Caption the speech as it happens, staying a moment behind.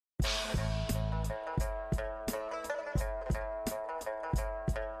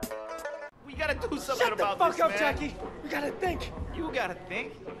We gotta do something Shut the about fuck this, up, man. Jackie. We gotta think. You gotta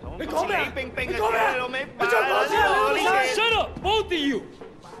think. Shut up, both of you!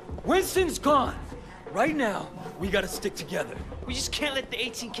 Winston's gone. Right now, we gotta stick together. We just can't let the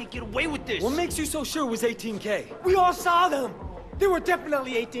 18K get away with this. What makes you so sure it was 18K? We all saw them. They were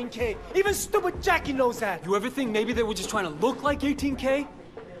definitely 18K. Even stupid Jackie knows that. You ever think maybe they were just trying to look like 18K?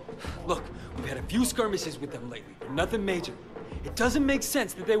 Look, we've had a few skirmishes with them lately, but nothing major. It doesn't make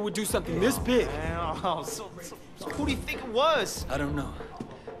sense that they would do something this big. So who do you think it was? I don't know,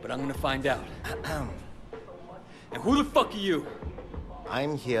 but I'm gonna find out. And who the fuck are you?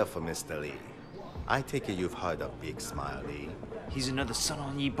 I'm here for Mr. Lee. I take it you've heard of Big Smile Lee. He's another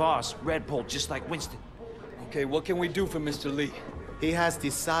son-on-ye boss, Red Bull, just like Winston. Okay, what can we do for Mr. Lee? He has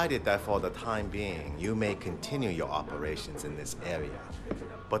decided that for the time being, you may continue your operations in this area.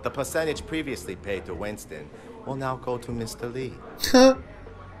 But the percentage previously paid to Winston will now go to Mr. Lee.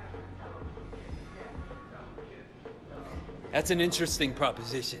 That's an interesting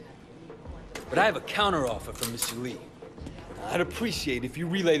proposition. But I have a counteroffer from Mr. Lee. I'd appreciate if you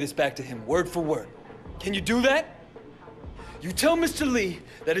relay this back to him word for word. Can you do that? You tell Mr. Lee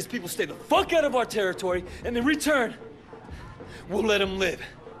that his people stay the fuck out of our territory, and in return, we'll let him live.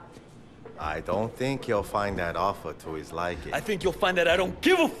 I don't think you'll find that offer to his liking. I think you'll find that I don't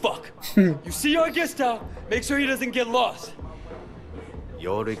give a fuck. You see our guest out, make sure he doesn't get lost.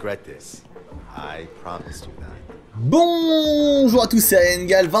 You'll regret this. I promise you that. Bonjour à tous, c'est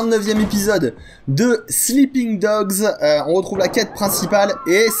Engal, 29e épisode de Sleeping Dogs. On retrouve la quête principale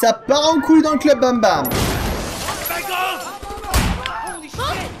et ça part en couille dans le club Bam Bam.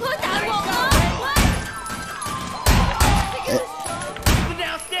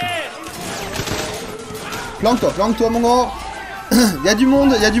 Planque-toi mon grand. Y'a du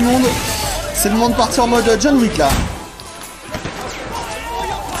monde, C'est le moment de partir en mode John Wick là.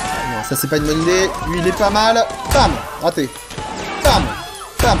 Non, ça c'est pas une bonne idée. Lui il est pas mal. Bam, raté. Bam,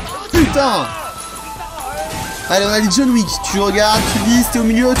 bam. Putain. Allez, on a dit John Wick. Tu regardes, tu vises, t'es au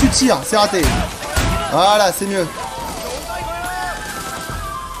milieu, tu tires. C'est raté. Voilà, c'est mieux.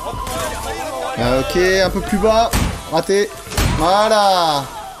 Ok, un peu plus bas. Raté. Voilà.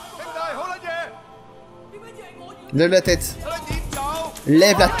 Lève la tête.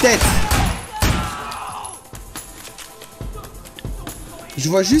 Lève la tête. Je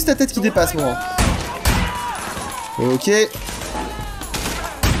vois juste ta tête qui dépasse, moi. Ok.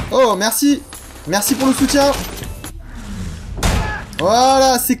 Oh, merci. Merci pour le soutien.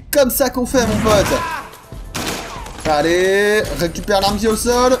 Voilà, c'est comme ça qu'on fait, mon pote. Allez, récupère l'arme qui est au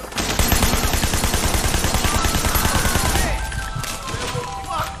sol.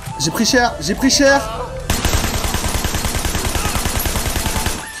 J'ai pris cher,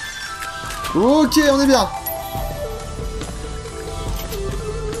 Ok, on est bien.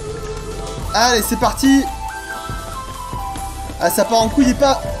 Allez, c'est parti. Ah, ça part en couille et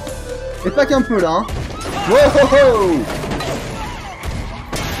pas qu'un peu là, hein. Wow, ho, ho.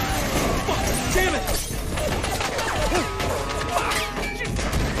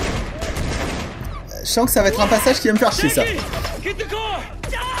 Je sens que ça va être un passage qui va me faire chier, ça.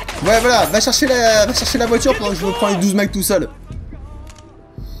 Ouais, voilà, va chercher la voiture pendant que je me prends les 12 mecs tout seul.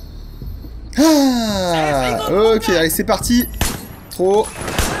 Ah, ok, allez, c'est parti. Trop.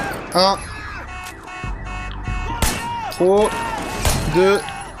 1. Trop. 2.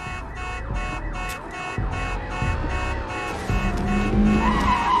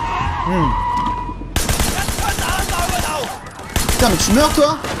 Putain, mais tu meurs,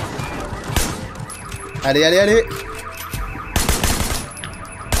 toi? Allez, allez, allez.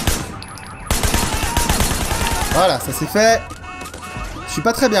 Voilà, ça c'est fait. Je suis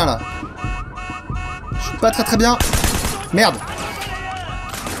pas très bien, là. Je suis pas très bien. Merde.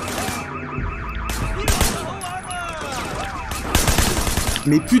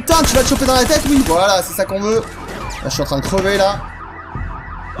 Mais putain, tu vas te choper dans la tête, oui. Voilà, c'est ça qu'on veut. Là, je suis en train de crever, là.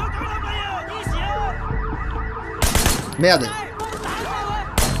 Merde.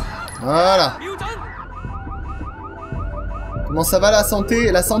 Voilà. Comment ça va, la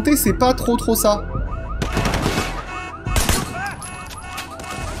santé? La santé, c'est pas trop ça.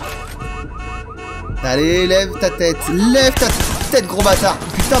 Allez, lève ta tête. Lève ta tête, gros bâtard.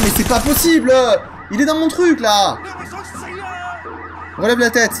 Putain, mais c'est pas possible. Il est dans mon truc, là. Relève la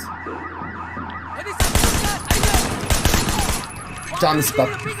tête. Putain, mais c'est pas...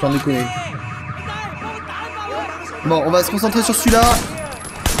 Sans déconner. Bon, on va se concentrer sur celui-là.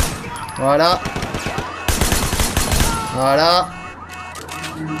 Voilà. Voilà.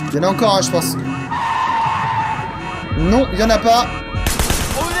 Il y en a encore un, je pense. Non, il y en a pas.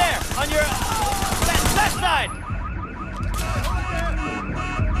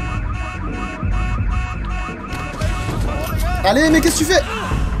 Allez, mais qu'est-ce que tu fais?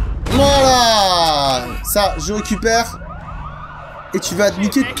 Voilà. Ça, je récupère. Et tu vas te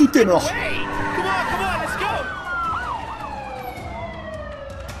niquer tous tes morts.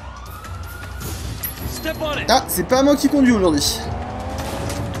 Ah, c'est pas moi qui conduis aujourd'hui.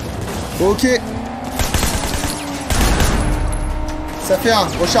 Ok. Ça fait un.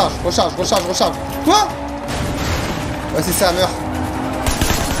 Recharge, recharge, recharge, recharge. Quoi? Ouais, c'est ça, meurt.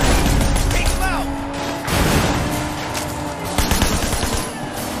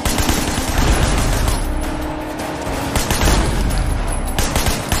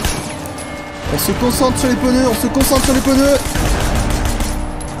 On se concentre sur les pneus, on se concentre sur les pneus.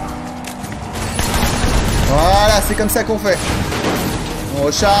 Voilà, c'est comme ça qu'on fait. On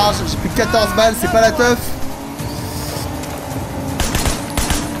recharge, j'ai plus que 14 balles, c'est pas la teuf.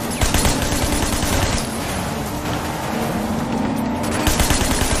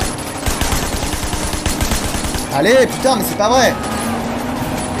 Allez, putain, mais c'est pas vrai.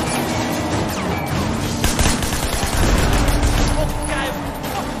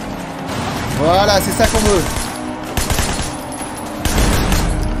 Voilà, c'est ça qu'on veut.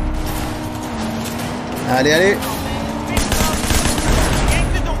 Allez, allez.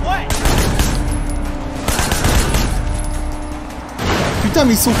 Putain,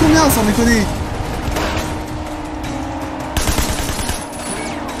 mais ils sont combien, sans déconner?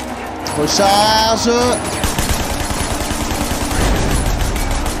 Recharge.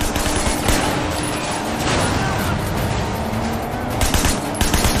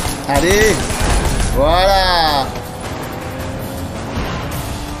 Allez. Voilà.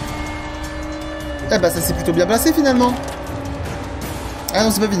 Eh bah ça s'est plutôt bien placé finalement. Ah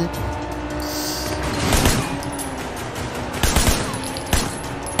non, c'est pas fini.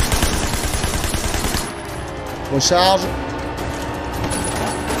 Recharge.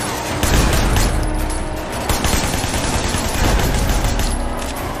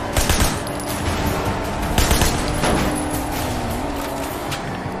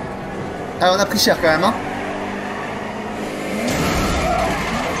 Ah, on a pris cher quand même, hein.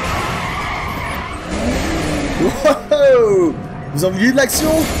 Wow, vous en vouliez de l'action?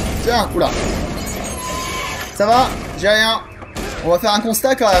 Tiens, oula. Ça va? J'ai rien. On va faire un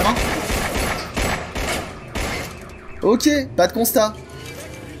constat quand même, hein. Ok, pas de constat.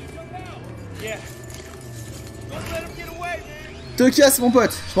 Te casse mon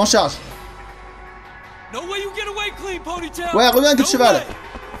pote, je m'en charge. Ouais, reviens que de cheval.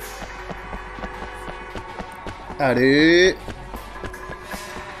 Allez.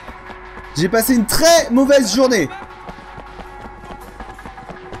 J'ai passé une très mauvaise journée.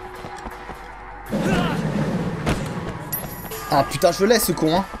 Ah putain, je le laisse ce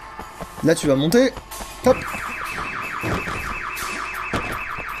con, hein. Là tu vas monter. Hop.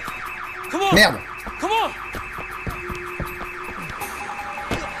 Merde.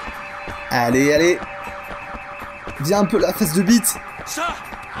 Allez, allez. Viens un peu la face de bite.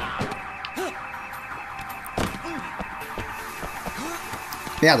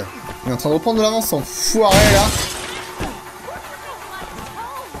 Merde. Il est en train de reprendre de l'avance sans foirer là.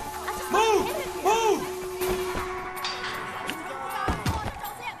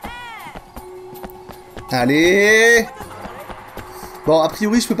 Allez. Bon, a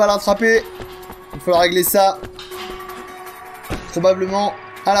priori, je peux pas l'attraper. Il va falloir régler ça. Probablement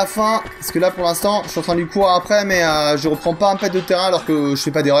à la fin. Parce que là, pour l'instant, je suis en train de lui courir après, mais je reprends pas un pet de terrain alors que je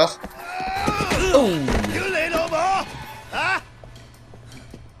fais pas d'erreur. Oh.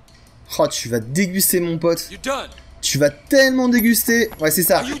 Oh, tu vas déguster, mon pote. Tu vas tellement déguster. Ouais, c'est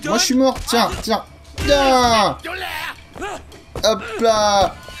ça. Moi, je suis mort. Tiens, tiens. Tiens. Hop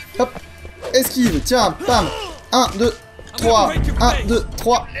là. Hop. Esquive. Tiens, pam. 1, 2, 3. 1, 2,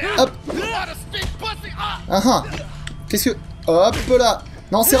 3. Hop. Ah ah. Qu'est-ce que... Hop là.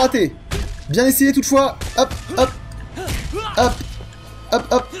 Non, c'est raté. Bien essayé toutefois. Hop, hop. Hop. Hop,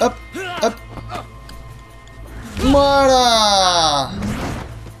 hop, hop. Hop. Voilà.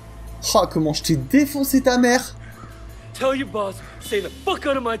 Oh, comment je t'ai défoncé ta mère.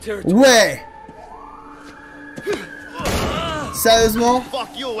 Ouais. Sérieusement?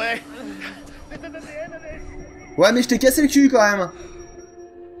 Ouais, mais je t'ai cassé le cul quand même.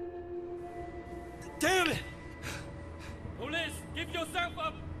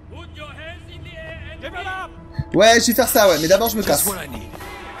 Ouais, je vais faire ça, ouais, mais d'abord je me casse.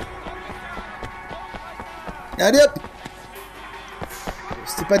 Allez hop.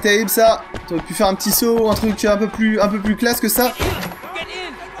 C'était pas terrible ça. T'aurais pu faire un petit saut, un truc un peu plus classe que ça.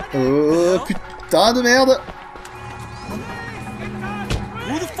 Oh putain de merde.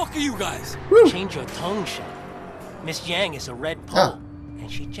 Miss Yang is a red pole, and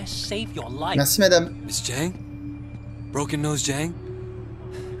she just saved your life. Merci madame. Miss Jang? Broken Nose Jang?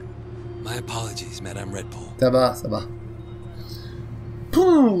 My apologies, Madame Redpole. Ça va, ça va.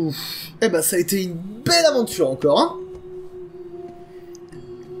 Pouf. Eh ben, ça a été une belle aventure encore, hein.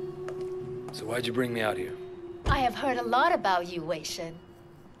 So why'd you bring me out here? I have heard a lot about you, Wei Shen.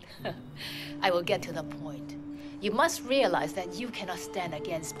 I will get to the point. You must realize that you cannot stand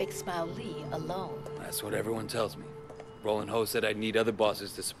against Big Smile Lee alone. That's what everyone tells me. Roland Ho said I'd need other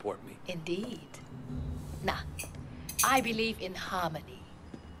bosses to support me. Indeed. Nah, I believe in harmony,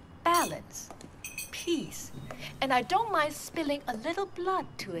 balance, peace, and I don't mind spilling a little blood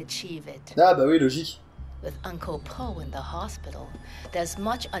to achieve it. Ah bah oui, logique. With Uncle Po in the hospital, there's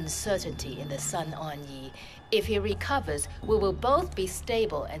much uncertainty in the Sun On Yi. If he recovers, we will both be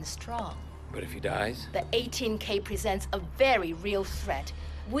stable and strong. But if he dies? The 18K presents a very real threat.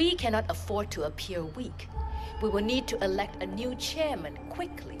 We cannot afford to appear weak. We will need to elect a new chairman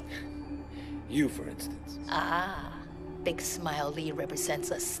quickly. You, for instance. Ah, Big Smile Lee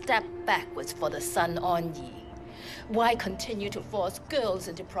represents a step backwards for the Sun On Yi. Why continue to force girls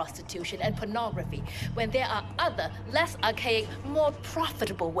into prostitution and pornography when there are other, less archaic, more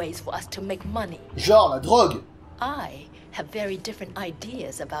profitable ways for us to make money? Genre la drogue. I have very different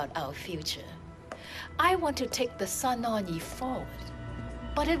ideas about our future. I want to take the Sun On Yi forward.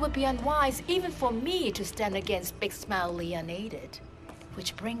 But it would be unwise even for me to stand against Big Smile Lee unaided.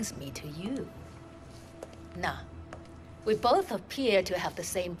 Which brings me to you. Now, we both appear to have the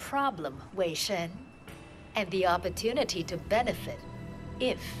same problem, Wei Shen. And the opportunity to benefit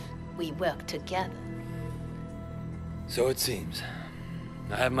if we work together. So it seems.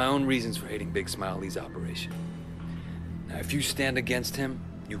 I have my own reasons for hating Big Smile Lee's operation. Now, if you stand against him,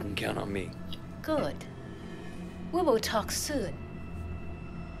 you can count on me. Good. We will talk soon.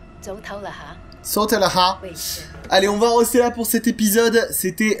 Saute la ha. Allez, on va rester là pour cet épisode.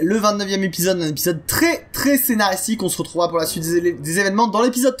 C'était le 29e épisode, un épisode très scénaristique. On se retrouvera pour la suite des événements dans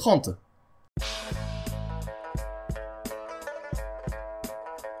l'épisode 30.